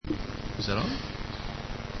Is that on?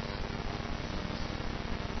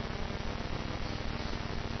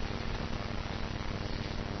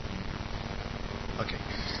 Okay.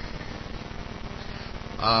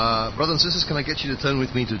 Brothers and sisters, can I get you to turn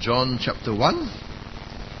with me to John chapter 1?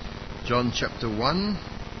 John chapter 1.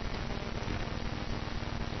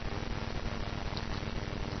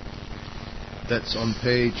 That's on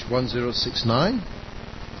page 1069.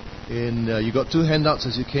 You got two handouts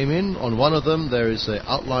as you came in. On one of them there is an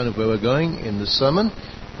outline of where we're going in the sermon.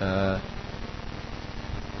 It'd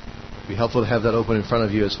be helpful to have that open in front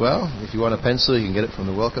of you as well. If you want a pencil, you can get it from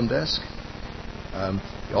the welcome desk.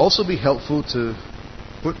 It'd also be helpful to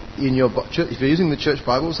put in your if you're using the church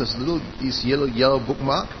Bibles, there's a little yellow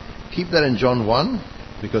bookmark. Keep that in John 1,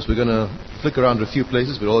 because we're going to flick around to a few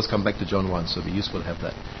places, but always come back to John 1, so it'd be useful to have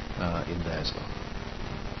that in there as well.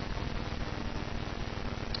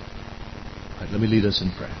 Right, let me lead us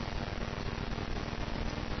in prayer.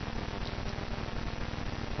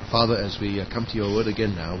 Father, as we come to your word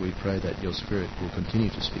again now, we pray that your Spirit will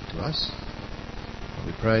continue to speak to us.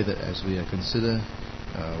 We pray that as we consider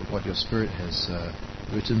what your Spirit has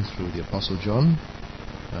written through the Apostle John,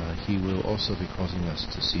 he will also be causing us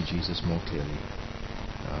to see Jesus more clearly,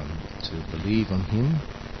 to believe on him,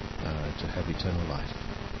 to have eternal life.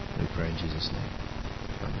 We pray in Jesus' name.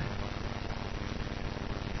 Amen.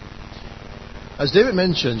 As David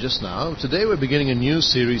mentioned just now, today we're beginning a new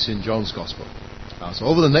series in John's Gospel. So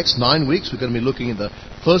over the next 9 weeks, we're going to be looking at the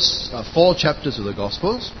first 4 chapters of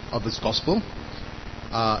this Gospel.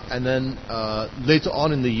 And then later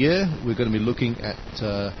on in the year, we're going to be looking at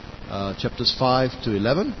chapters 5 to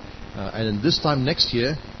 11. And then this time next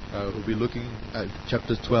year, we'll be looking at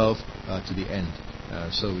chapter 12 to the end.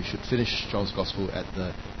 So we should finish John's Gospel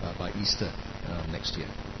by Easter next year.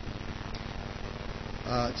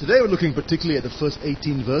 Today we're looking particularly at the first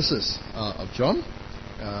 18 verses of John.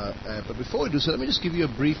 But before we do so, let me just give you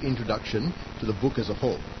a brief introduction to the book as a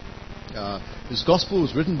whole. This Gospel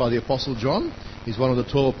was written by the Apostle John. He's one of the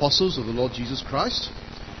 12 apostles of the Lord Jesus Christ.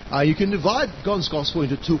 You can divide John's Gospel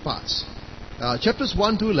into 2 parts. Chapters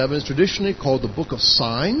 1 to 11 is traditionally called the Book of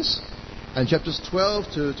Signs, and chapters 12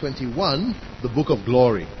 to 21, the Book of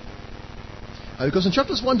Glory. Because in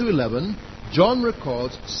chapters 1 to 11, John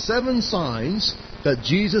records 7 signs that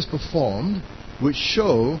Jesus performed which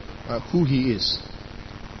show who he is.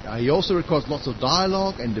 He also records lots of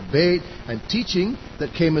dialogue and debate and teaching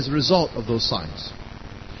that came as a result of those signs.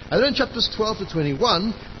 And then chapters 12 to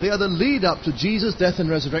 21, they are the lead up to Jesus' death and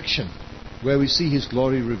resurrection, where we see his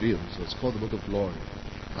glory revealed. So it's called the Book of Glory.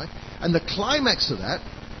 Right? And the climax of that,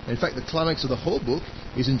 in fact the climax of the whole book,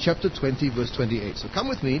 is in chapter 20 verse 28. So come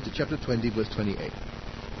with me to chapter 20 verse 28.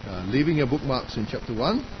 Leaving your bookmarks in chapter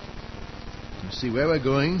 1, you see where we're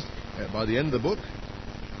going by the end of the book.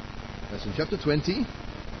 That's in chapter 20.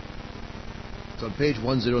 It's on page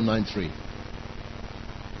 1093.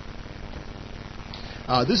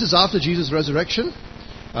 This is after Jesus' resurrection.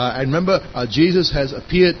 And remember, Jesus has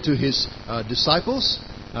appeared to his disciples,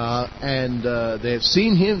 and they've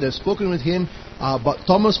seen him, they've spoken with him, but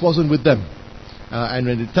Thomas wasn't with them. And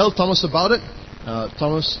when they tell Thomas about it,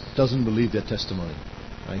 Thomas doesn't believe their testimony.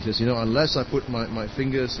 He says, unless I put my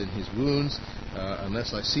fingers in his wounds,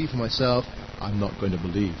 unless I see for myself, I'm not going to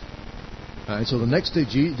believe. And so the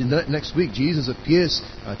next week, Jesus appears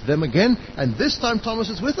to them again, and this time Thomas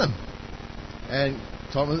is with them. And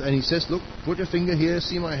he says, look, put your finger here,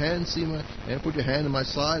 see my hand, put your hand in my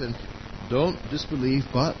side, and don't disbelieve,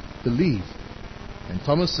 but believe. And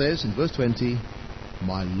Thomas says in verse 20,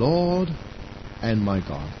 my Lord and my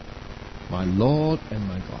God. My Lord and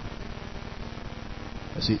my God.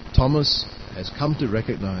 You see, Thomas has come to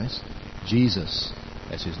recognize Jesus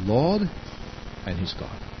as his Lord and his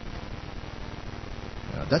God.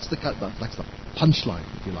 That's the punchline,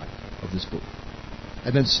 if you like, of this book.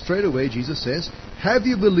 And then straight away Jesus says, have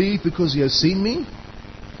you believed because you have seen me?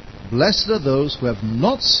 Blessed are those who have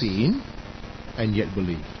not seen and yet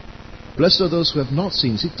believed. Blessed are those who have not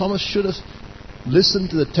seen. See, Thomas should have listened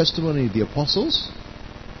to the testimony of the apostles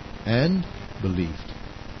and believed.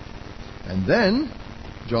 And then,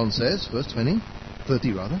 John says, verse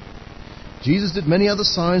 30 rather, Jesus did many other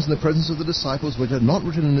signs in the presence of the disciples which are not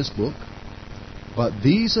written in this book, but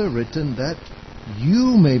these are written that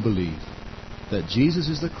you may believe that Jesus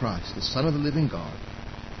is the Christ, the Son of the living God,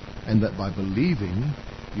 and that by believing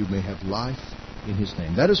you may have life in his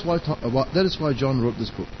name. That is why John wrote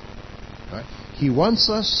this book. Right? He wants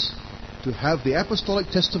us to have the apostolic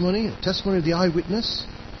testimony, the testimony of the eyewitness,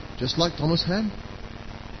 just like Thomas had,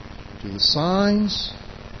 to the signs,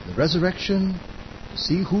 the resurrection, to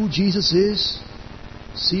see who Jesus is,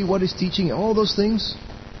 see what he's teaching, all those things,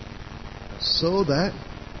 so that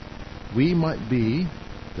we might be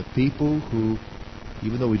the people who,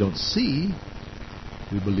 even though we don't see,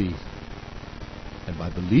 we believe. And by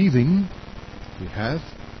believing, we have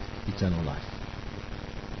eternal life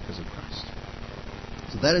because of Christ.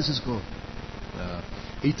 So that is his goal.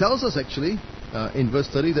 He tells us actually in verse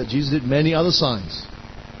 30 that Jesus did many other signs.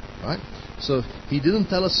 Right? So he didn't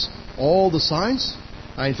tell us all the signs.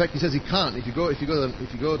 In fact, he says he can't. If you go to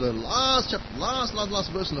the last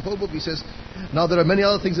verse in the whole book, he says, "Now there are many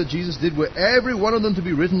other things that Jesus did, were every one of them to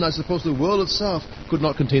be written, I suppose the world itself could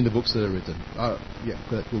not contain the books that are written."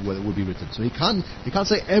 That would be written. So he can't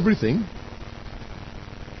say everything.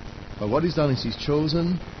 But what he's done is he's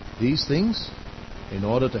chosen these things in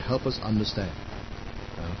order to help us understand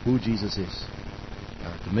who Jesus is,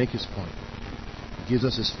 to make his point. He gives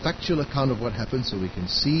us this factual account of what happened so we can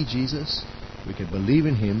see Jesus, we can believe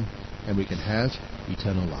in him, and we can have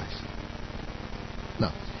eternal life.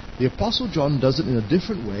 Now, the Apostle John does it in a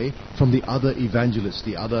different way from the other evangelists,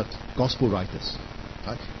 the other gospel writers.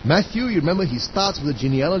 Right? Matthew, you remember, he starts with the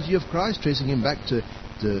genealogy of Christ, tracing him back to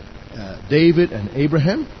David and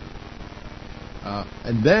Abraham,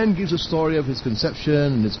 and then gives a story of his conception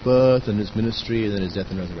and his birth and his ministry and then his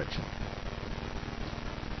death and resurrection.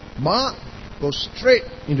 Mark goes straight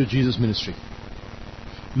into Jesus' ministry.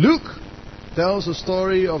 Luke tells the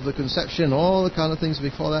story of the conception, all the kind of things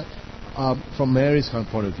before that, from Mary's kind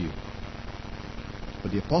of point of view.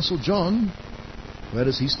 But the Apostle John, where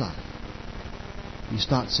does he start? He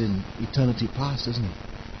starts in eternity past, doesn't he?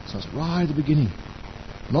 Starts right at the beginning.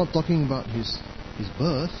 Not talking about his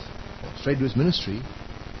birth, or straight to his ministry.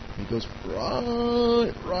 He goes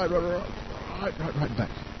right back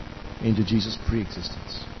into Jesus'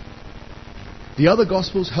 pre-existence. The other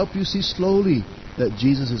Gospels help you see slowly that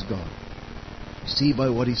Jesus is God. You see by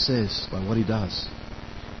what he says, by what he does.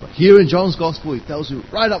 But here in John's Gospel, he tells you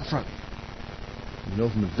right up front. You know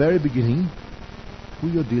from the very beginning who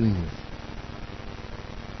you're dealing with.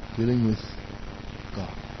 Dealing with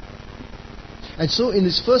God. And so in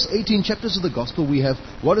these first 18 chapters of the Gospel, we have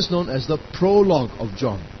what is known as the prologue of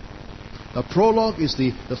John. The prologue is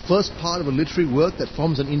the first part of a literary work that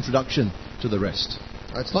forms an introduction to the rest.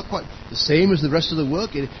 It's not quite the same as the rest of the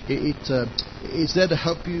work. It's there to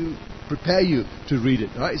help you, prepare you to read it.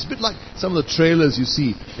 Right? It's a bit like some of the trailers you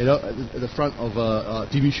see, at the front of a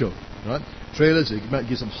TV show. Right? Trailers, you might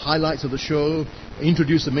give some highlights of the show,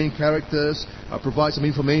 introduce the main characters, provide some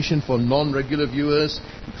information for non-regular viewers,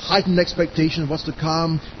 heighten expectation of what's to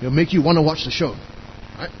come, make you want to watch the show.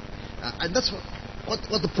 Right? And that's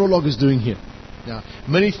what the prologue is doing here. Now,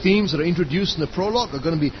 many themes that are introduced in the prologue are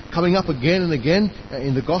going to be coming up again and again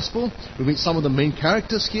in the Gospel. We meet some of the main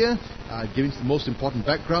characters here, giving the most important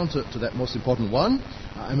background to that most important one,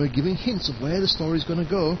 and we're giving hints of where the story is going to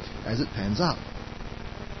go as it pans out.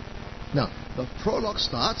 Now, the prologue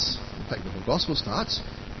starts, in fact the whole Gospel starts,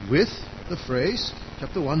 with the phrase,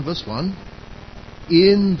 chapter 1, verse 1,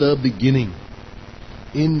 "In the beginning."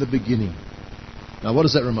 In the beginning. Now, what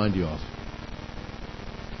does that remind you of?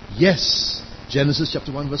 Yes, Genesis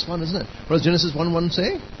chapter 1 verse 1, isn't it? What does Genesis 1:1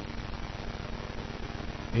 say?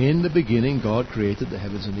 In the beginning, God created the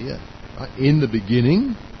heavens and the earth. Right? In the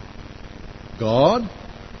beginning, God,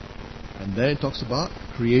 and then it talks about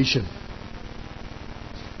creation.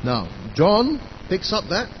 Now, John picks up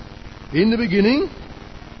that, in the beginning,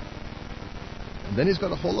 and then he's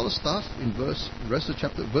got a whole lot of stuff in the rest of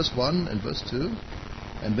chapter, verse 1 and verse 2.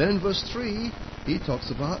 And then in verse 3, he talks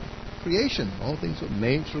about creation. All things were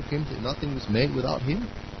made through him. Nothing was made without him.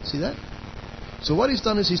 See that? So what he's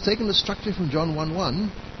done is he's taken the structure from John 1:1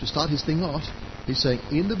 to start his thing off. He's saying,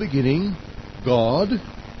 in the beginning, God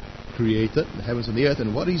created the heavens and the earth.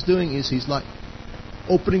 And what he's doing is he's like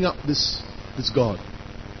opening up this God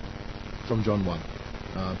from John 1.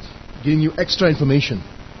 Giving you extra information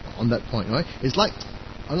on that point. Right? It's like,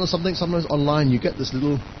 I don't know, sometimes online you get this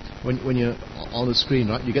little, when you're on the screen,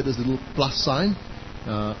 right? You get this little plus sign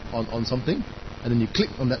on something, and then you click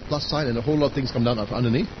on that plus sign and a whole lot of things come down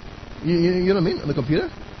underneath. You know what I mean? On the computer?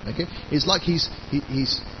 Okay? It's like he's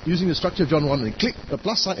using the structure of John 1 and click the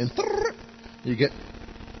plus sign and you get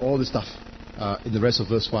all this stuff in the rest of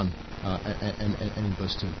verse 1 and in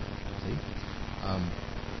verse 2. See?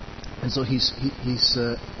 And so he's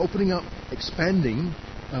opening up, expanding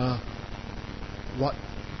what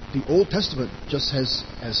the Old Testament just has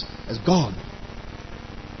as God.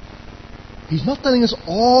 He's not telling us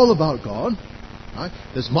all about God. Right?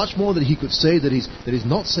 There's much more that he could say that he's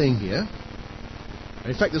not saying here.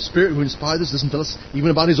 And in fact, the Spirit who inspired this doesn't tell us even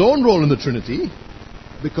about his own role in the Trinity,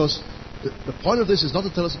 because the point of this is not to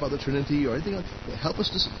tell us about the Trinity or anything else. It help us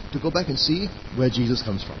to go back and see where Jesus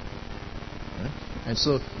comes from. Right? And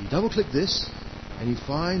so you double-click this, And you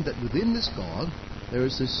find that within this God,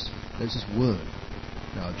 there's this Word.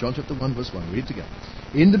 Now, John chapter 1, verse 1, read it together.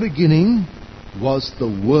 In the beginning was the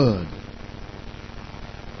Word.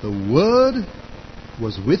 The Word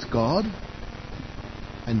was with God,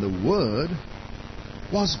 and the Word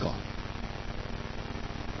was God.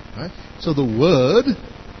 Right? So the Word,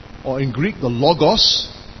 or in Greek the Logos,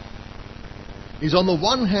 is on the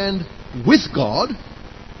one hand with God,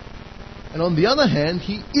 and on the other hand,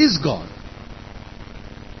 He is God.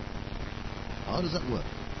 How does that work?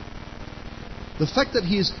 The fact that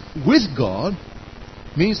He is with God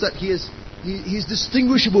means that He is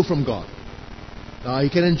distinguishable from God. He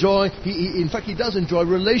can enjoy, in fact He does enjoy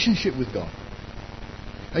relationship with God.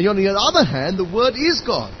 And on the other hand, the Word is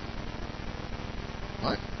God.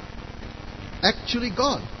 Right? Actually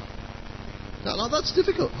God. Now that's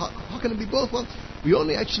difficult. How can it be both? Well, we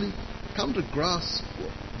only actually come to grasp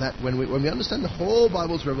that when we understand the whole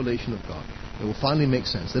Bible's revelation of God. It will finally make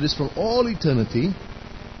sense. That is, from all eternity,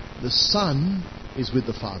 the Son is with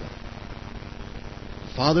the Father.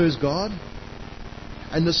 The Father is God,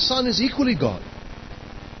 and the Son is equally God.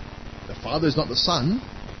 The Father is not the Son,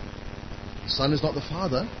 the Son is not the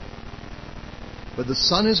Father, but the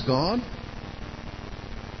Son is God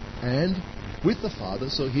and with the Father,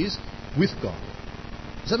 so He is with God.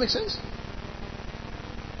 Does that make sense?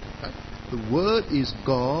 Okay. The Word is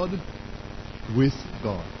God with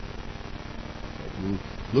God. We'll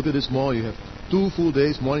look at this more. You have 2 full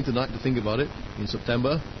days, morning to night, to think about it in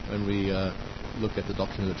September when we look at the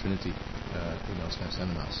doctrine of the Trinity in our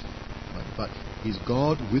seminars. Right. But He's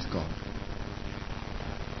God with God.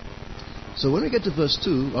 So when we get to verse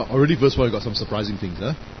 2, already verse 1 we got some surprising things.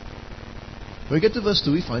 When we get to verse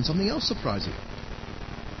 2, we find something else surprising.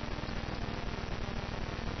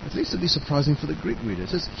 At least it'll be surprising for the Greek reader. It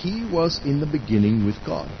says, He was in the beginning with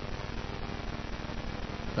God.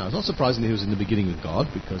 Now, it's not surprising that He was in the beginning with God,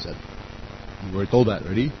 because we were told that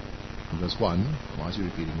already in verse 1. Why is He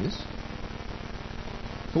repeating this?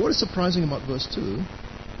 But what is surprising about verse 2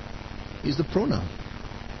 is the pronoun.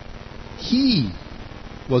 He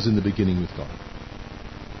was in the beginning with God.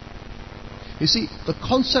 You see, the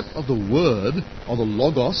concept of the Word, or the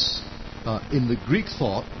Logos, in the Greek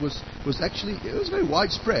thought was actually, it was very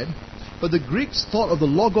widespread, but the Greeks thought of the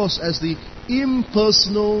Logos as the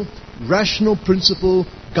impersonal, rational principle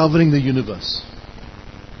governing the universe.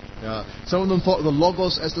 Some of them thought of the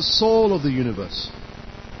Logos as the soul of the universe.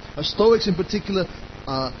 Stoics in particular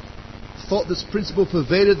thought this principle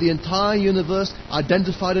pervaded the entire universe,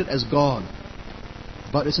 identified it as God.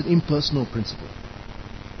 But it's an impersonal principle.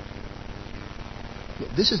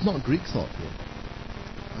 This is not Greek thought here.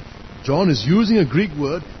 John is using a Greek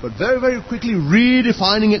word, but very, very quickly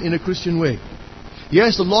redefining it in a Christian way.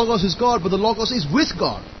 Yes, the Logos is God, but the Logos is with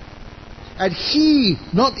God. And He,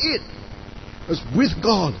 not it, was with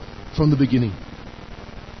God from the beginning.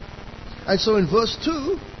 And so in verse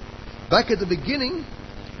 2, back at the beginning,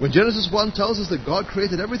 when Genesis 1 tells us that God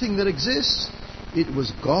created everything that exists, it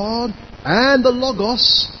was God and the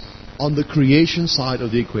Logos on the creation side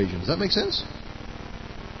of the equation. Does that make sense?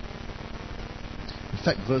 In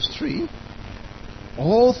fact, verse 3,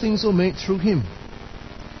 all things were made through Him,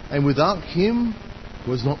 and without Him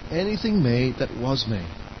was not anything made that was made.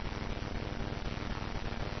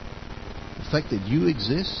 The fact that you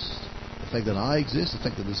exist, the fact that I exist, the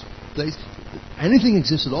fact that this place, anything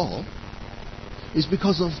exists at all, is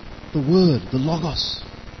because of the Word, the Logos.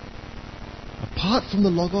 Apart from the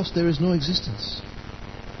Logos, there is no existence.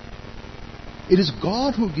 It is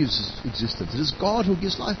God who gives existence. It is God who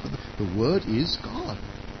gives life. But the Word is God.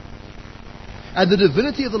 And the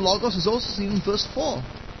divinity of the Logos is also seen in verse 4.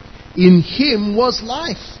 In Him was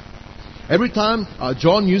life. Every time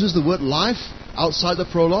John uses the word life outside the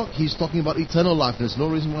prologue, he's talking about eternal life. There's no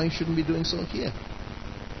reason why he shouldn't be doing so here.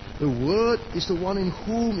 The Word is the one in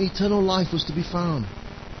whom eternal life was to be found.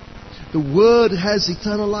 The Word has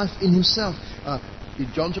eternal life in Himself. In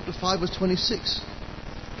John chapter 5 verse 26.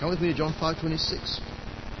 Come with me to John 5:26.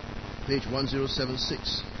 Page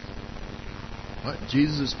 1076. Right,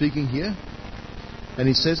 Jesus is speaking here. And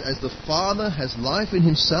He says, as the Father has life in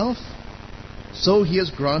Himself, so He has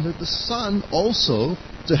granted the Son also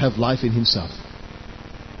to have life in Himself.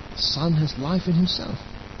 The Son has life in Himself.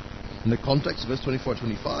 In the context of verse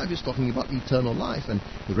 24-25, He's talking about eternal life and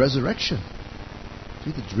the resurrection.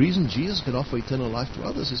 See, the reason Jesus can offer eternal life to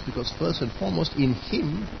others is because first and foremost in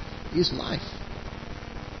Him is life.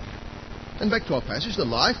 And back to our passage, the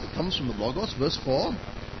life that comes from the Logos, verse 4,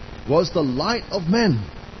 was the light of men.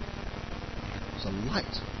 It's the light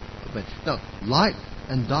of men. Now, light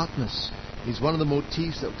and darkness is one of the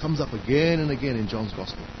motifs that comes up again and again in John's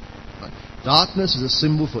Gospel. Right? Darkness is a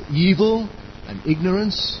symbol for evil, and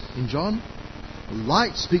ignorance in John.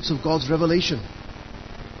 Light speaks of God's revelation.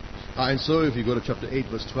 And so if you go to chapter 8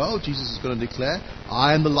 verse 12, Jesus is going to declare,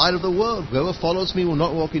 I am the light of the world. Whoever follows me will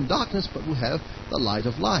not walk in darkness, but will have the light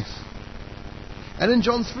of life. And in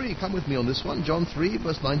John 3, come with me on this one, John 3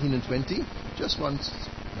 verse 19 and 20, just one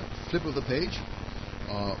flip of the page.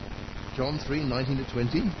 John 3, 19 to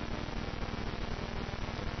 20.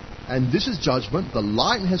 And this is judgment. The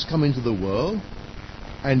light has come into the world,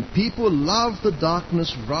 and people love the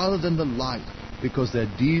darkness rather than the light, because their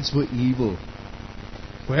deeds were evil.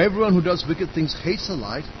 For everyone who does wicked things hates the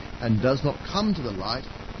light and does not come to the light,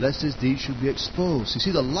 lest his deeds should be exposed. You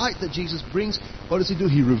see, the light that Jesus brings, what does he do?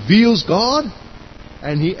 He reveals God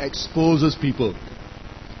and he exposes people.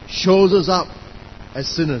 Shows us up as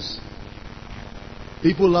sinners.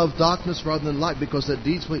 People love darkness rather than light because their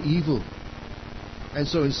deeds were evil. And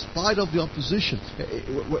so in spite of the opposition,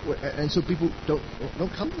 and so people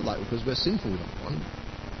don't come to the light because we're sinful. We don't want him.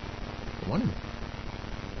 We want him.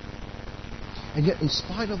 And yet in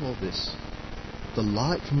spite of all this, the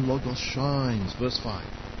light from Logos shines. Verse 5.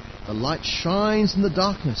 The light shines in the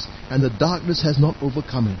darkness, and the darkness has not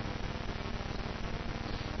overcome it.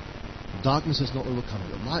 Darkness has not overcome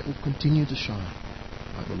it. The light will continue to shine.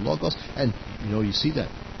 Like the Logos. And you see that.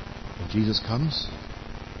 When Jesus comes,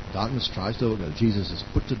 darkness tries to overcome. Jesus is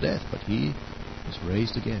put to death, but he is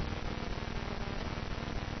raised again.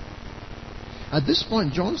 At this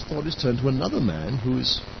point, John's thought is turned to another man who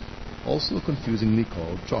is also confusingly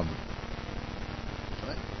called John.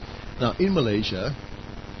 Right? Now, in Malaysia,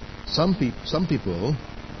 some people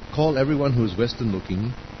call everyone who is Western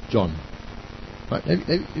looking John. Right?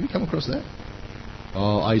 Have you come across that?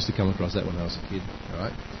 Oh, I used to come across that when I was a kid. All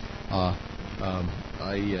right?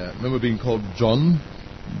 I remember being called John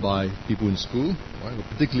by people in school, right?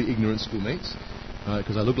 Particularly ignorant schoolmates,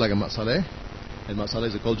 because I look like a Mat Saleh, and Mat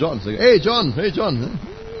Salehs are called John. So, hey John, hey John,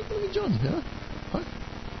 hey John, yeah.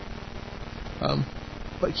 Right?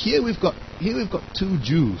 But here we've got two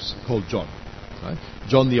Jews called John, right?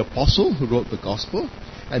 John the Apostle, who wrote the Gospel,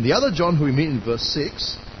 and the other John who we meet in verse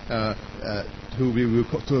 6, who we will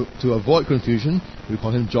to avoid confusion, we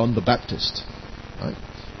call him John the Baptist.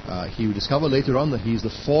 Right? He will discover later on that he is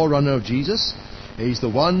the forerunner of Jesus. He's the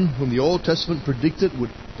one whom the Old Testament predicted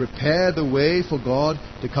would prepare the way for God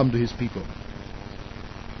to come to his people.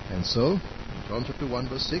 And so, in John chapter 1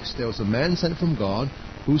 verse 6, there was a man sent from God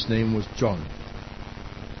whose name was John.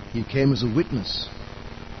 He came as a witness,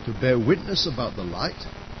 to bear witness about the light,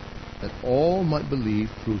 that all might believe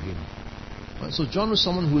through him. Right? So John was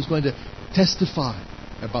someone who was going to testify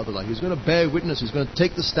about the light. He was going to bear witness. He was going to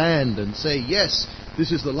take the stand and say, yes,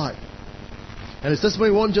 this is the light. And his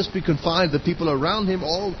testimony won't just be confined to the people around him.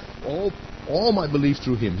 All might believe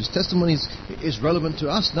through him. His testimony is relevant to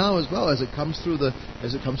us now as well as it comes through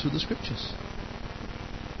the scriptures.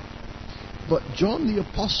 But John the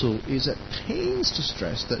Apostle is at pains to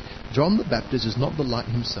stress that John the Baptist is not the light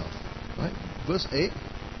himself. Right? Verse 8.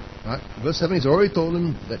 Right? Verse 7, he's already told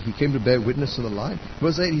him that he came to bear witness to the light.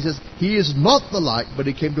 Verse 8, he says, he is not the light, but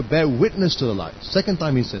he came to bear witness to the light. Second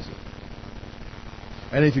time he says it.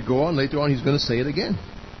 And if you go on, later on, he's going to say it again.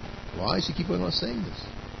 Why does he keep on saying this?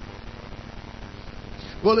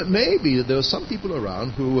 Well, it may be that there were some people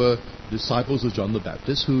around who were disciples of John the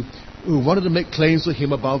Baptist who wanted to make claims to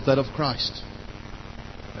him above that of Christ.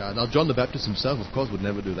 Now, John the Baptist himself, of course, would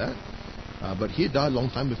never do that. But he had died a long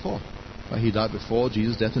time before. He died before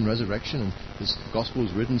Jesus' death and resurrection, and this gospel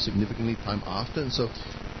was written significantly time after. And so,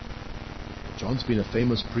 John's been a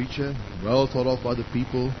famous preacher, well thought of by the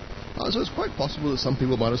people. So it's quite possible that some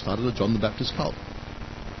people might have started a John the Baptist cult.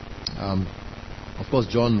 Of course,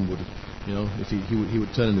 John would, if he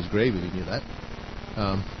would turn in his grave if he knew that.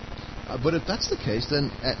 But if that's the case, then,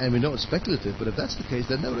 and we know it's speculative, but if that's the case,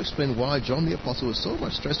 then that would explain why John the Apostle is so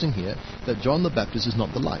much stressing here that John the Baptist is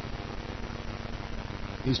not the light.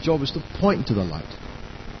 His job is to point to the light.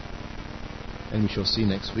 And we shall see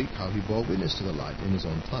next week how he bore witness to the light in his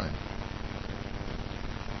own time.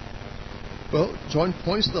 Well, John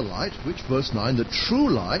points to the light, which, verse 9, the true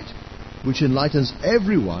light, which enlightens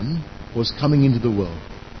everyone, was coming into the world.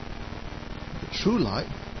 The true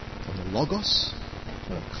light from the Logos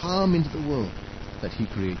will come into the world that he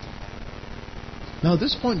created. Now, at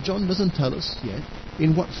this point, John doesn't tell us yet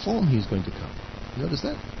in what form he's going to come. You notice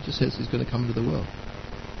that? He just says he's going to come into the world.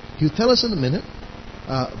 He'll tell us in a minute,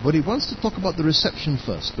 but he wants to talk about the reception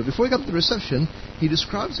first. But before he comes to the reception, he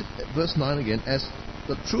describes it, verse 9 again, as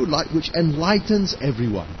the true light which enlightens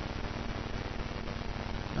everyone.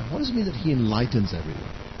 Now, what does it mean that he enlightens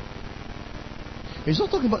everyone? He's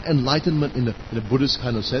not talking about enlightenment in a Buddhist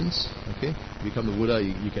kind of sense. Okay, you become the Buddha,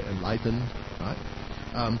 you get enlightened, right?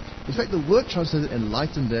 In fact, the word translated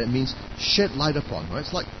enlighten there means shed light upon. Right?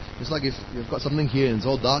 It's like if you've got something here and it's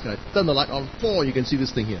all dark and I turn the light on, you can see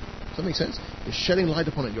this thing here. Does that make sense? You're shedding light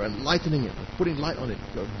upon it. You're enlightening it. You're putting light on it.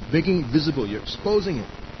 You're making it visible. You're exposing it.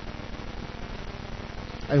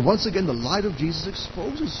 And once again, the light of Jesus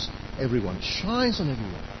exposes everyone, shines on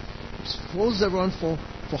everyone, exposes everyone for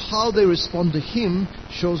how they respond to Him,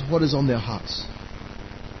 shows what is on their hearts.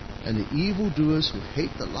 And the evildoers who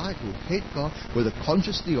hate the light, who hate God, whether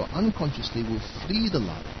consciously or unconsciously, will flee the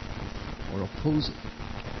light or oppose it.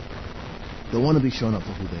 They want to be shown up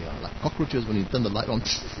for who they are. Like cockroaches, when you turn the light on,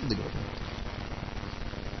 they go.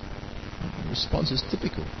 The response is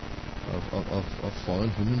typical of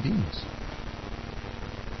fallen human beings.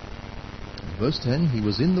 Verse 10, He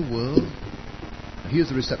was in the world. Here's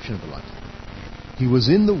the reception of the light. He was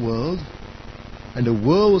in the world, and the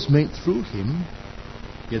world was made through Him,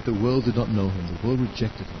 yet the world did not know Him. The world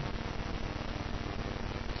rejected Him.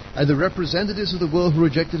 And the representatives of the world who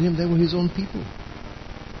rejected Him, they were His own people.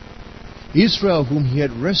 Israel, whom He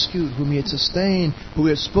had rescued, whom He had sustained, who He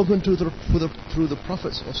had spoken to through the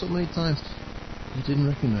prophets so many times, He didn't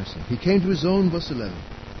recognize Him. He came to His own, verse 11.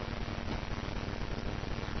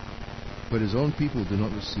 But His own people did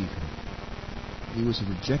not receive Him. He was a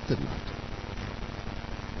rejected light.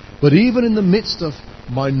 But even in the midst of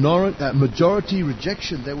majority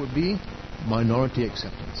rejection, there would be minority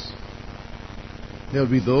acceptance. There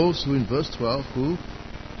would be those who, in verse 12, who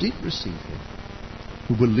did receive Him,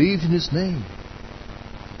 who believed in His name.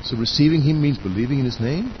 So receiving Him means believing in His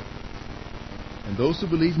name. And those who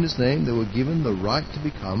believed in His name, they were given the right to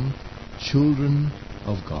become children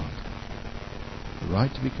of God. The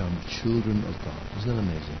right to become children of God. Isn't that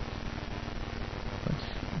amazing?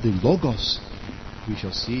 The Logos, we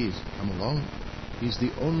shall see is come along, is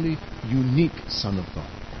the only unique Son of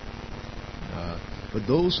God. But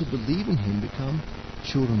those who believe in Him become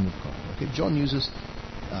children of God. Okay, John uses,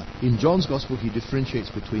 in John's Gospel, he differentiates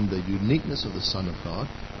between the uniqueness of the Son of God,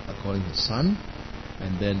 calling His Son,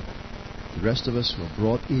 and then the rest of us who are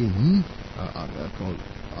brought in are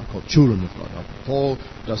called children of God. Now, Paul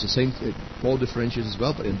does the same thing. Paul differentiates as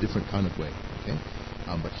well, but in a different kind of way. Okay,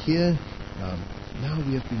 but here, now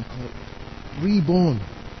we have been called reborn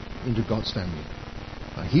into God's family.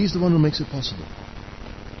 He's the one who makes it possible.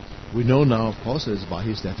 We know now, of course, that it's by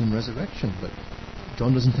His death and resurrection, but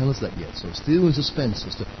John doesn't tell us that yet, so still in suspense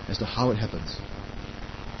as to how it happens.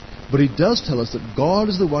 But he does tell us that God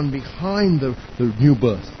is the one behind the new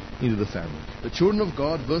birth into the family. The children of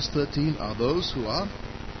God, verse 13, are those who are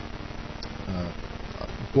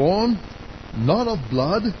born not of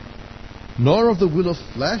blood, nor of the will of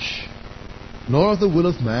flesh, nor of the will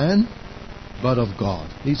of man, but of God.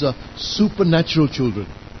 These are supernatural children.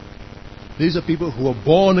 These are people who are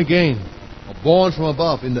born again, or born from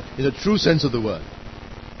above, in the true sense of the word.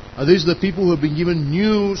 These are the people who have been given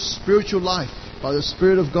new spiritual life by the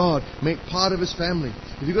Spirit of God, made part of His family.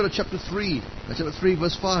 If you go to chapter 3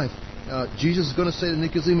 verse 5, Jesus is going to say to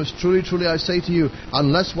Nicodemus, "Truly, truly, I say to you,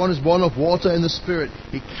 unless one is born of water and the Spirit,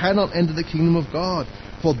 he cannot enter the kingdom of God.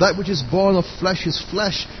 For that which is born of flesh is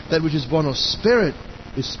flesh, that which is born of Spirit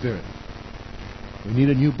is spirit." We need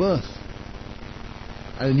a new birth.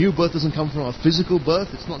 And a new birth doesn't come from our physical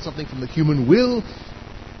birth. It's not something from the human will.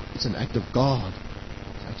 It's an act of God.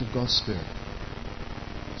 It's an act of God's Spirit.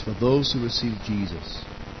 It's for those who receive Jesus,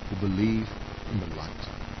 who believe in the light.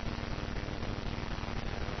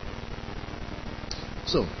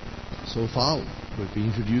 So far, we've been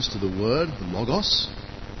introduced to the Word, the Logos.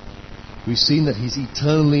 We've seen that He's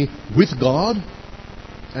eternally with God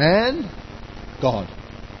and God.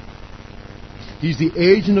 He's the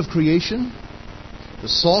agent of creation, the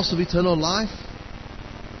source of eternal life,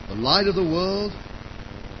 the light of the world,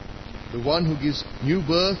 the one who gives new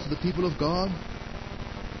birth to the people of God.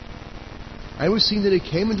 And we've seen that He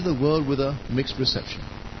came into the world with a mixed reception.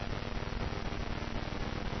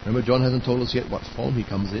 Remember, John hasn't told us yet what form He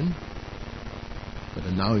comes in, but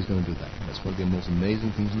now He's going to do that. That's one of the most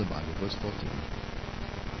amazing things in the Bible. Verse 14.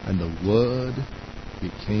 And the Word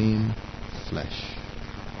became flesh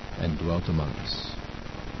and dwelt among us.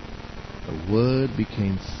 The Word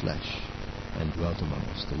became flesh and dwelt among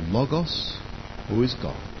us. The Logos, who is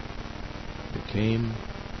God, became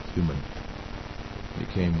human,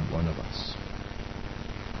 became one of us.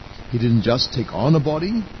 He didn't just take on a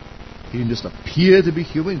body. He didn't just appear to be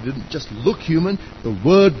human. He didn't just look human. The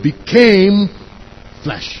Word became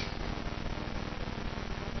flesh.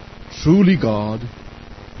 Truly God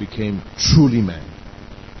became truly man.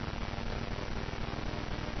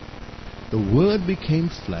 The Word became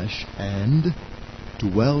flesh and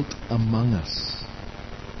dwelt among us.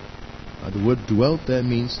 The word dwelt there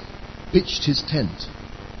means pitched His tent,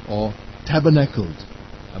 or tabernacled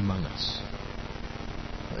among us.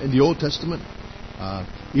 In the Old Testament,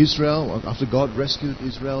 Israel, after God rescued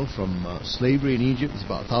Israel from slavery in Egypt, it's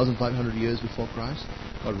about 1,500 years before Christ.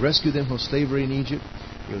 God rescued them from slavery in Egypt.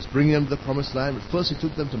 He was bringing them to the promised land, but first He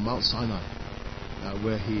took them to Mount Sinai,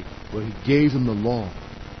 where He gave them the law.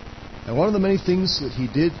 And one of the many things that He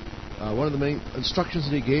did, one of the many instructions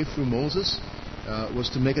that He gave through Moses, was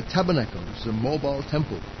to make a tabernacle, which is a mobile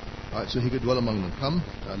temple, right, so He could dwell among them. Come,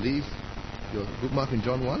 leave your bookmark in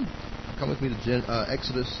John 1. Come with me to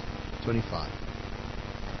Exodus 25.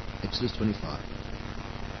 Exodus 25.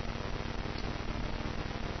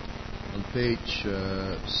 On page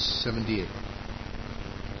 78.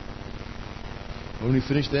 When we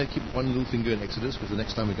finish there, keep one little finger in Exodus, because the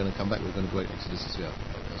next time we're going to come back, we're going to go at Exodus as well.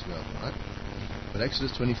 Right? But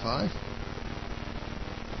Exodus 25.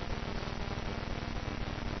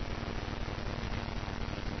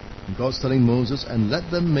 And God's telling Moses, and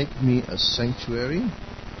let them make me a sanctuary,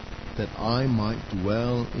 that I might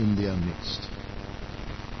dwell in their midst.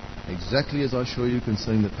 Exactly as I show you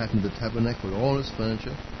concerning the pattern of the tabernacle, all its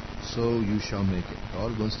furniture, so you shall make it.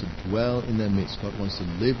 God wants to dwell in their midst. God wants to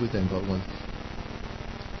live with them. God wants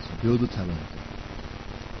to build the tabernacle.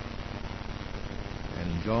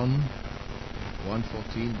 And in John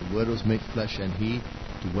 1:14, the Word was made flesh, and He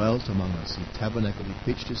dwelt among us. He tabernacled. He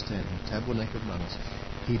pitched His tent. He tabernacled among us.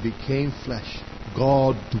 He became flesh.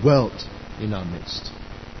 God dwelt in our midst.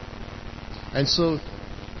 And so,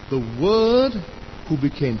 the Word who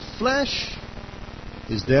became flesh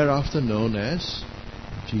is thereafter known as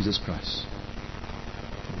Jesus Christ.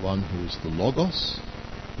 The one who is the Logos,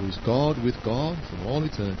 who is God with God from all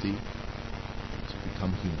eternity, to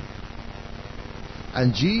become human.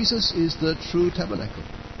 And Jesus is the true tabernacle.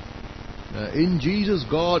 In Jesus,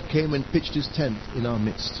 God came and pitched His tent in our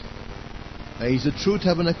midst. He's the true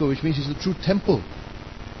tabernacle, which means He's the true temple.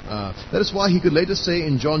 That is why He could later say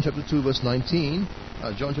in John chapter 2 verse 19,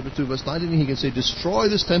 He can say, destroy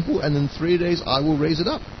this temple and in 3 days I will raise it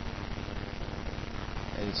up.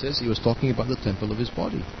 And it says He was talking about the temple of His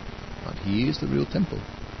body. But He is the real temple.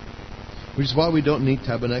 Which is why we don't need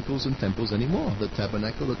tabernacles and temples anymore. The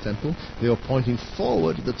tabernacle, the temple, they are pointing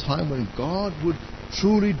forward to the time when God would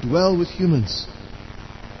truly dwell with humans.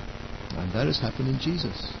 And that has happened in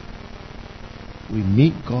Jesus. We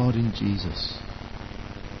meet God in Jesus.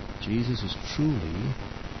 Jesus is truly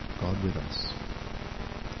God with us.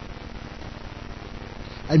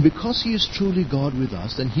 And because He is truly God with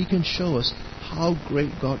us, then He can show us how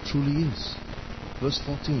great God truly is. Verse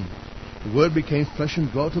 14. The Word became flesh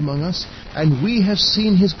and dwelt among us, and we have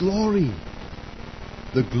seen His glory.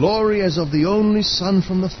 The glory as of the only Son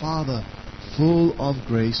from the Father, full of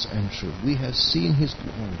grace and truth. We have seen His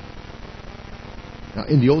glory. Now,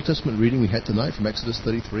 in the Old Testament reading we had tonight from Exodus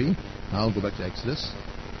 33, now I'll go back to Exodus.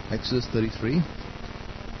 Exodus 33,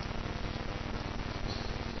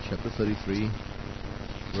 chapter 33,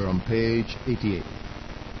 we're on page 88.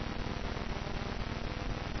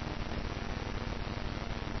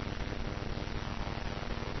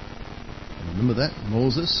 And remember that?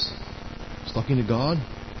 Moses was talking to God,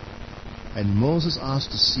 and Moses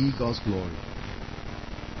asked to see God's glory.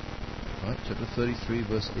 Right, chapter 33,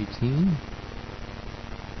 verse 18.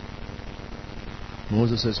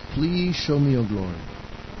 Moses says, please show me your glory.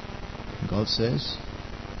 God says,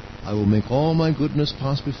 I will make all my goodness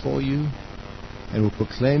pass before you, and will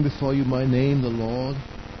proclaim before you my name, the Lord.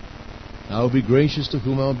 I will be gracious to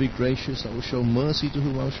whom I will be gracious. I will show mercy to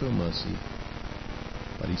whom I will show mercy.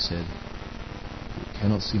 But He said, you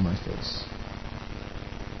cannot see my face.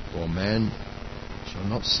 For man shall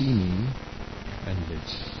not see me and live.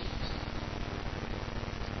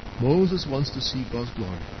 Moses wants to see God's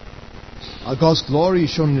glory. God's glory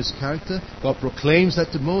is shown in His character. God proclaims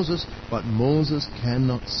that to Moses, but Moses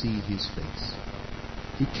cannot see His face.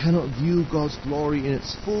 He cannot view God's glory in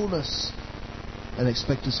its fullness and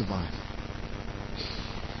expect to survive.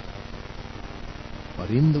 But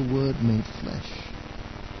in the Word made flesh,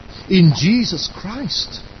 in Jesus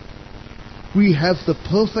Christ, we have the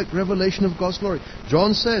perfect revelation of God's glory.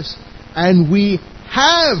 John says, and we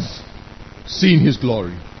have seen His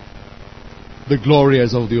glory. The glory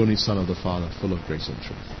as of the only Son of the Father, full of grace and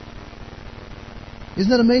truth. Isn't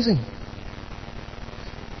that amazing?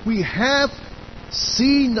 We have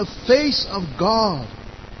seen the face of God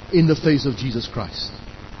in the face of Jesus Christ.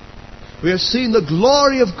 We have seen the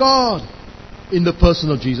glory of God in the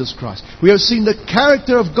person of Jesus Christ. We have seen the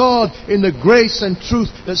character of God in the grace and truth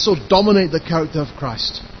that so dominate the character of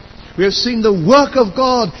Christ. We have seen the work of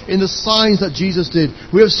God in the signs that Jesus did.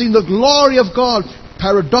 We have seen the glory of God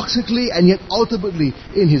paradoxically and yet ultimately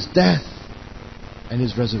in His death and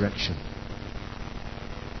His resurrection.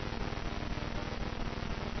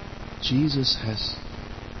 Jesus has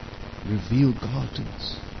revealed God to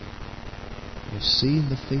us. We have seen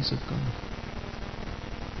the face of God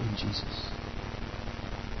in Jesus.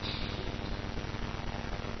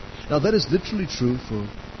 Now that is literally true for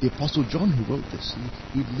the Apostle John who wrote this.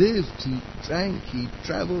 He lived, he drank, he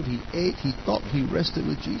traveled, he ate, he thought, he rested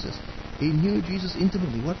with Jesus. He knew Jesus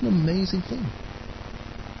intimately. What an amazing thing.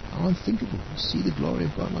 How unthinkable to see the glory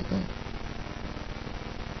of God like that.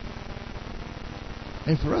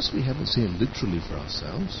 And for us, we haven't seen it literally for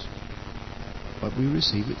ourselves, but we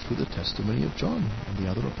receive it through the testimony of John and the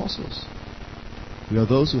other apostles. We are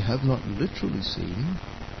those who have not literally seen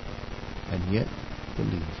and yet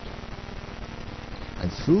believed.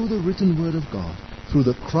 And through the written word of God, through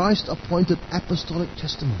the Christ-appointed apostolic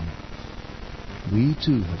testimony, we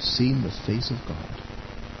too have seen the face of God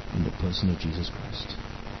in the person of Jesus Christ.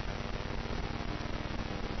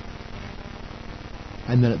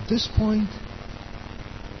 And then at this point,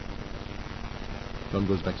 John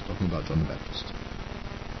goes back to talking about John the Baptist.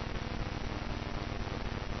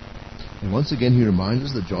 And once again he reminds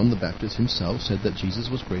us that John the Baptist himself said that Jesus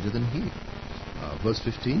was greater than he. Verse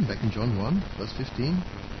 15, back in John 1, verse 15.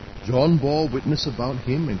 John bore witness about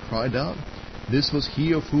him and cried out, "This was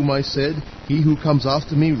he of whom I said, he who comes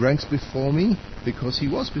after me ranks before me, because he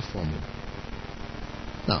was before me."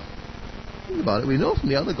 Now, think about it. We know from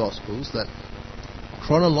the other Gospels that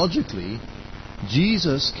chronologically,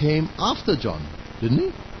 Jesus came after John, didn't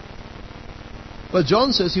he? But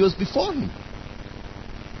John says he was before him.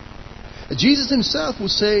 Jesus himself will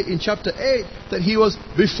say in chapter 8 that he was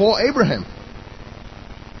before Abraham.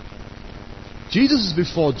 Jesus is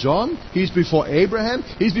before John, he's before Abraham,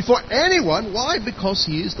 he's before anyone. Why? Because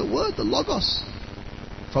he is the Word, the Logos,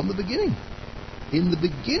 from the beginning. In the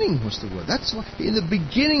beginning was the Word. That's why in the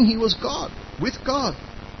beginning he was God, with God.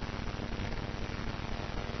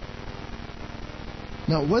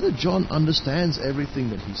 Now, whether John understands everything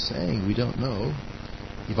that he's saying, we don't know.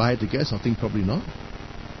 If I had to guess, I think probably not.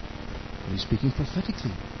 But he's speaking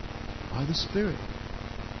prophetically, by the Spirit,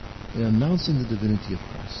 in announcing the divinity of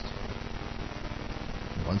Christ.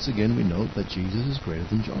 Once again, we note that Jesus is greater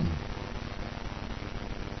than John.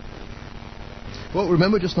 Well,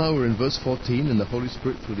 remember just now we're in verse 14, and the Holy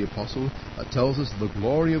Spirit through the Apostle tells us the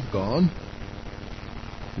glory of God.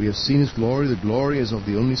 We have seen His glory. The glory is of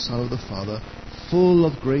the only Son of the Father, full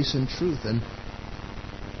of grace and truth. And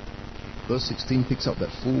verse 16 picks up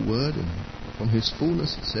that full word, and from His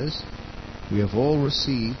fullness it says, we have all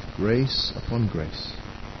received grace upon grace.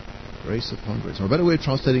 Grace upon grace. Or a better way of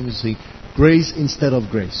translating is to say, grace instead of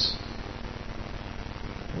grace.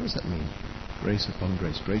 What does that mean? Grace upon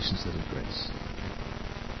grace. Grace instead of grace.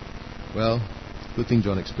 Well, good thing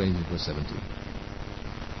John explains in verse 17.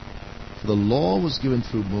 For the law was given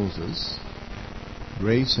through Moses.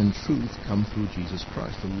 Grace and truth come through Jesus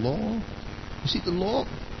Christ. The law, you see, the law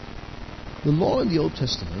in the Old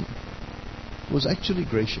Testament was actually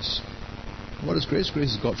gracious. What is grace?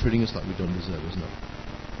 Grace is God treating us like we don't deserve, isn't it?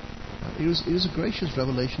 It was a gracious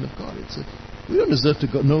revelation of God. We don't deserve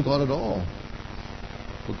to know God at all.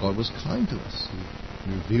 But God was kind to us.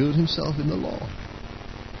 He revealed Himself in the law.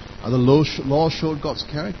 And the law showed God's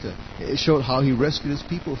character. It showed how He rescued His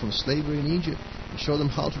people from slavery in Egypt. It showed them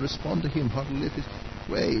how to respond to Him, how to live His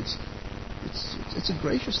way. It's a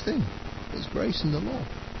gracious thing. There's grace in the law.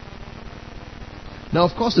 Now,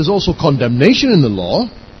 of course, there's also condemnation in the law,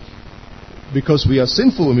 because we are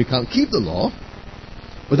sinful and we can't keep the law.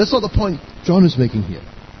 But that's not the point John is making here.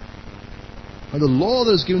 And the law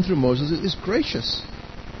that is given through Moses is gracious.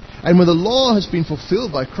 And when the law has been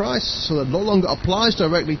fulfilled by Christ, so that it no longer applies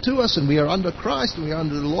directly to us, and we are under Christ, and we are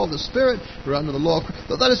under the law of the Spirit, we're under the law of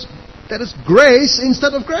Christ, that is grace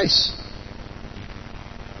instead of grace.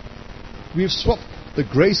 We have swapped the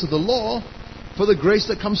grace of the law for the grace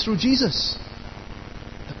that comes through Jesus.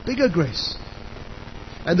 The bigger grace.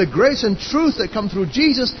 And the grace and truth that come through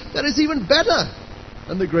Jesus, that is even better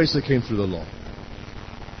than the grace that came through the law.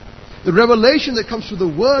 The revelation that comes through the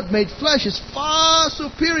Word made flesh is far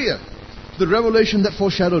superior to the revelation that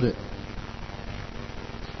foreshadowed it.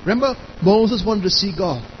 Remember, Moses wanted to see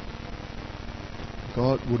God.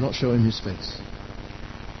 God would not show him His face.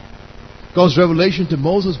 God's revelation to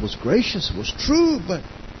Moses was gracious, was true, but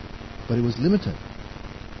it was limited.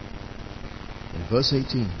 In verse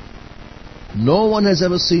 18, no one has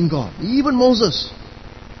ever seen God, even Moses.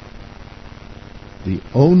 The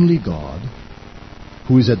only God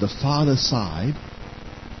who is at the Father's side,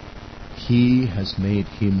 He has made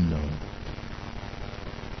Him known.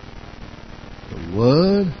 The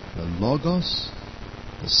Word, the Logos,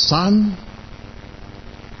 the Son,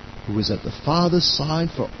 who is at the Father's side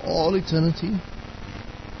for all eternity,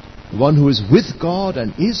 the one who is with God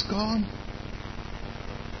and is God,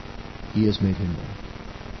 He has made Him known.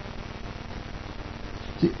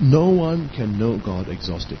 See, no one can know God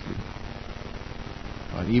exhaustively.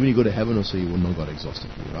 Right? Even if you go to heaven or so, you will know God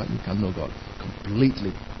exhaustively. Right? You can't know God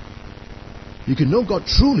completely. You can know God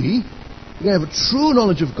truly. You can have a true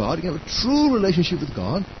knowledge of God. You can have a true relationship with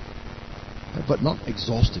God, but not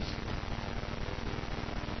exhaustive.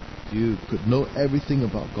 If you could know everything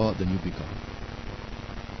about God, then you'd be God.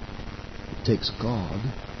 It takes God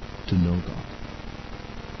to know God.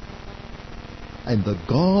 And the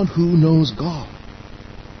God who knows God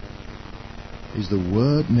is the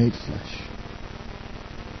Word made flesh,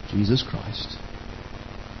 Jesus Christ,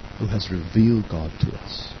 who has revealed God to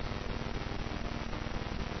us.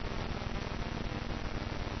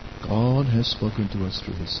 God has spoken to us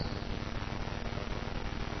through His Son.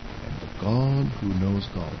 And the God who knows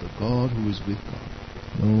God, the God who is with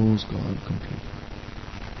God, knows God completely.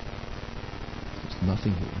 There's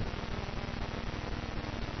nothing hidden.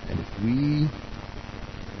 And if we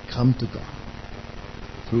come to God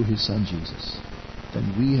through His Son Jesus,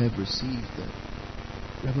 then we have received the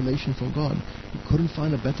revelation from God. You couldn't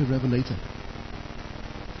find a better revelator.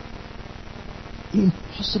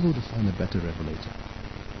 Impossible to find a better revelator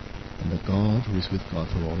than the God who is with God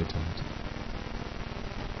for all eternity.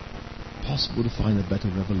 Possible to find a better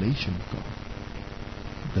revelation of God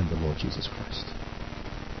than the Lord Jesus Christ.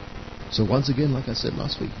 So once again, like I said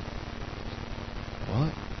last week,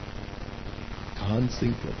 what? Can't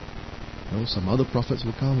think that some other prophets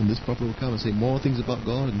will come and this prophet will come and say more things about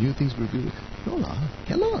God and new things will be revealed. No,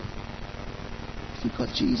 cannot. If you've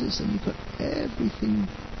got Jesus and you've got everything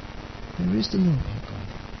there is to know about God,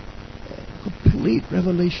 a complete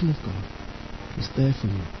revelation of God is there for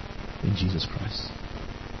you in Jesus Christ.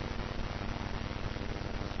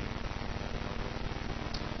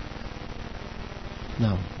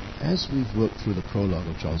 Now, as we've worked through the prologue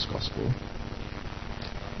of John's Gospel,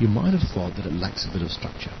 you might have thought that it lacks a bit of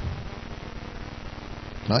structure.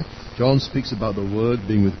 Right? John speaks about the Word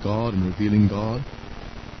being with God and revealing God.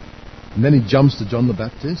 And then he jumps to John the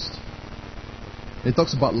Baptist. He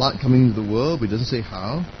talks about light coming into the world, but he doesn't say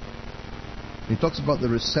how. He talks about the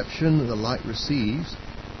reception that the light receives.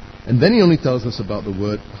 And then he only tells us about the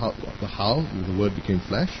Word, how the Word became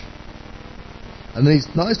flesh. And then he's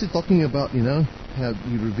nicely talking about, how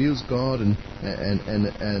he reveals God and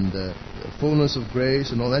fullness of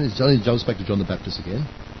grace and all that. He jumps back to John the Baptist again.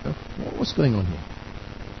 What's going on here?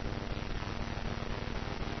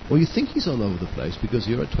 Well, you think he's all over the place because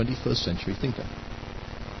you're a 21st century thinker.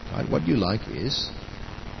 Right? What you like is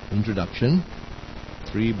introduction,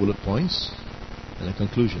 3 bullet points, and a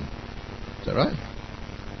conclusion. Is that right?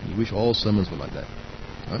 You wish all sermons were like that.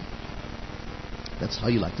 Right? That's how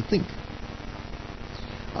you like to think.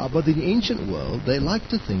 But in the ancient world, they like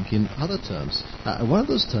to think in other terms. One of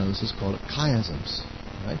those terms is called chiasms.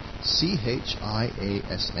 Right?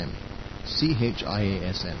 C-H-I-A-S-M.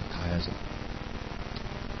 C-H-I-A-S-M. Chiasm.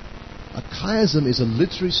 A chiasm is a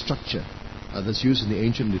literary structure that's used in the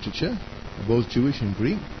ancient literature, both Jewish and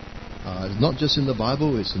Greek. It's not just in the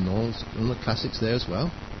Bible, it's in all the classics there as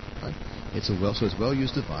well. Right? It's a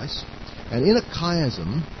well-used device. And in a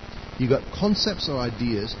chiasm, you got concepts or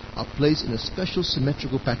ideas are placed in a special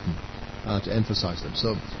symmetrical pattern to emphasize them.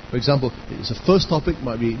 So, for example, the first topic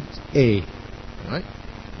might be A, right?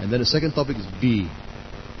 And then the second topic is B.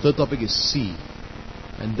 Third topic is C.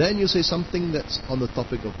 And then you say something that's on the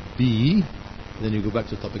topic of B, and then you go back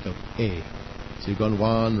to the topic of A. So you've gone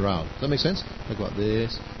one round. Does that make sense? Talk about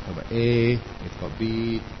this, talk about A, talk about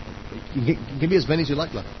B. You can be as many as you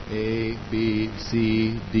like. A, B,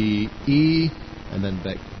 C, D, E, and then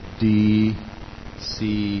back D,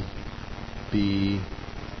 C, B,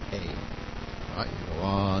 A. Alright, you go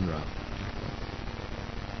one round.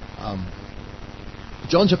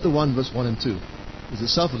 John chapter 1, verse 1 and 2 is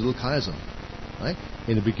itself a little chiasm. Right?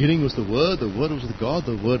 In the beginning was the Word was with God,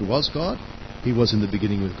 the Word was God, He was in the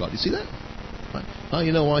beginning with God. You see that? Right? Now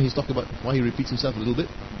you know why he's talking about, why he repeats himself a little bit.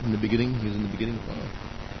 In the beginning, he was in the beginning with God.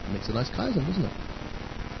 It makes a nice chiasm, doesn't it?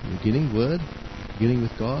 In the beginning, Word, beginning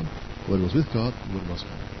with God, Word was with God, Word was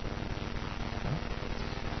God.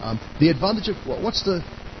 Right? The advantage of, what's the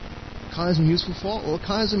chiasm useful for? Well,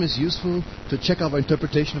 chiasm is useful to check our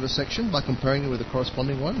interpretation of a section by comparing it with the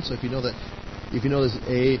corresponding one. So if you know there's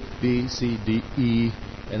A, B, C, D, E,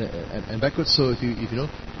 and backwards. So if you know,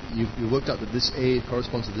 you worked out that this A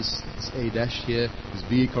corresponds to this A dash here, this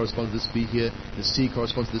B corresponds to this B here, this C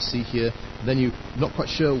corresponds to this C here. And then you're not quite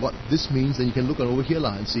sure what this means, then you can look on over here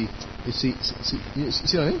and see what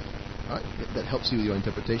I mean? Right? That helps you with your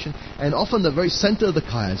interpretation. And often the very center of the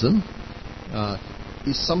chiasm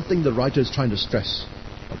is something the writer is trying to stress.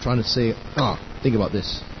 of trying to say, think about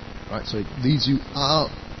this. Right? So it leads you out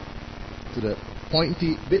to the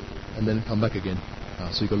pointy bit and then come back again.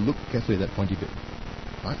 So you've got to look carefully at that pointy bit.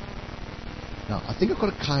 Right? Now, I think I've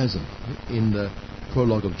got a chiasm in the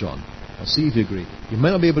prologue of John. I'll see if you agree. You may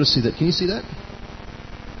not be able to see that. Can you see that?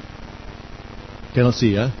 Cannot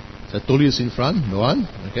see, yeah? So Tullius in front. No one?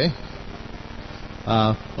 Okay.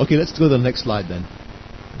 Okay, let's go to the next slide then.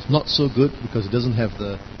 It's not so good because it doesn't have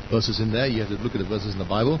the verses in there. You have to look at the verses in the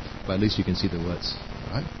Bible, but at least you can see the words.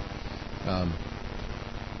 All right?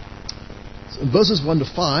 So in verses 1 to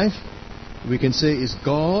 5, we can say is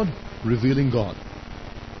God revealing God.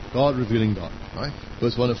 God revealing God. Right?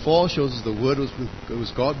 Verse 1 to 4 shows us the Word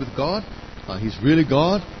was God with God. He's really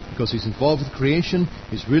God because He's involved with creation.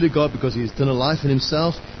 He's really God because He has eternal life in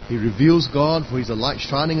Himself. He reveals God, for He's a light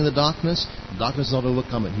shining in the darkness. The darkness is not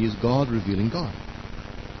overcome it. He is God revealing God.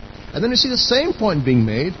 And then we see the same point being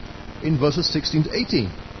made in verses 16 to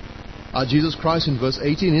 18. Jesus Christ in verse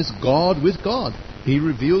 18 is God with God. He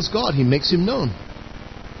reveals God. He makes Him known.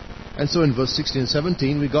 And so in verse 16 and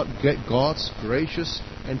 17 we get God's gracious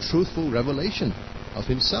and truthful revelation of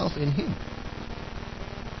Himself in Him.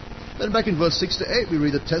 Then back in verse 6 to 8 we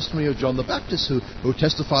read the testimony of John the Baptist who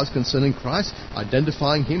testifies concerning Christ,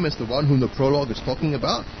 identifying Him as the one whom the prologue is talking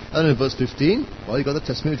about. And in verse 15, well, you got the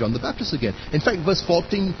testimony of John the Baptist again. In fact, verse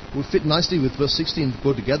 14 would fit nicely with verse 16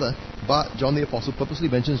 go together, but John the Apostle purposely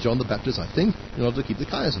mentions John the Baptist, I think, in order to keep the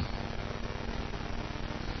chiasm.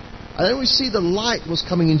 And then we see the light was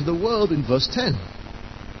coming into the world in verse 10.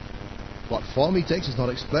 What form He takes is not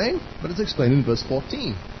explained, but it's explained in verse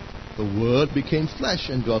 14. The Word became flesh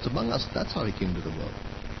and dwelt among us. That's how He came to the world.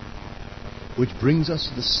 Which brings us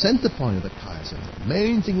to the center point of the chiasm, the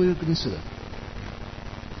main thing we will consider.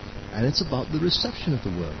 And it's about the reception of the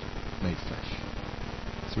Word made flesh.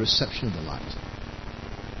 It's the reception of the light.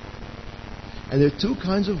 And there are two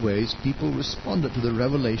kinds of ways people responded to the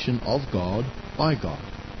revelation of God by God.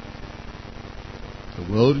 The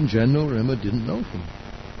world in general, remember, didn't know Him.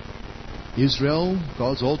 Israel,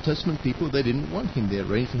 God's Old Testament people, they didn't want Him. They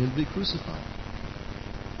arranged for Him to be crucified.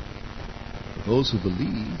 For those who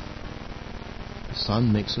believe, the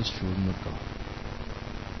Son makes us children of God.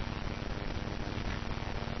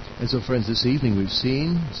 And so, friends, this evening we've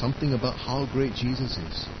seen something about how great Jesus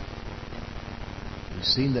is. We've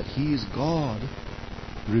seen that He is God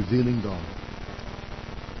revealing God.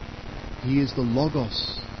 He is the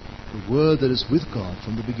Logos, the Word that is with God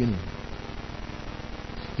from the beginning.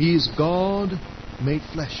 He is God made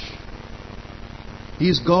flesh. He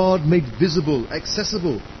is God made visible,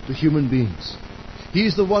 accessible to human beings. He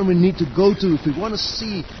is the one we need to go to if we want to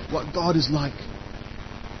see what God is like.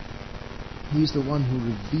 He is the one who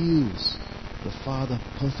reveals the Father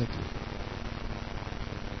perfectly.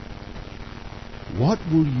 What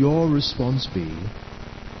will your response be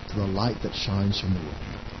to the light that shines from the world?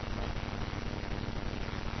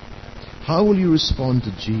 How will you respond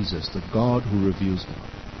to Jesus, the God who reveals God?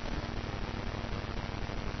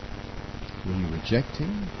 Will you reject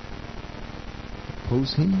Him?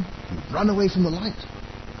 Oppose Him? Will you run away from the light?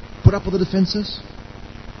 Put up with the defenses?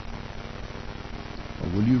 Or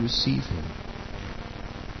will you receive Him,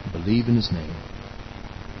 believe in His name,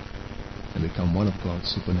 and become one of God's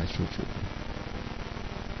supernatural children?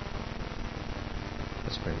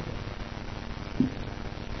 Let's pray together.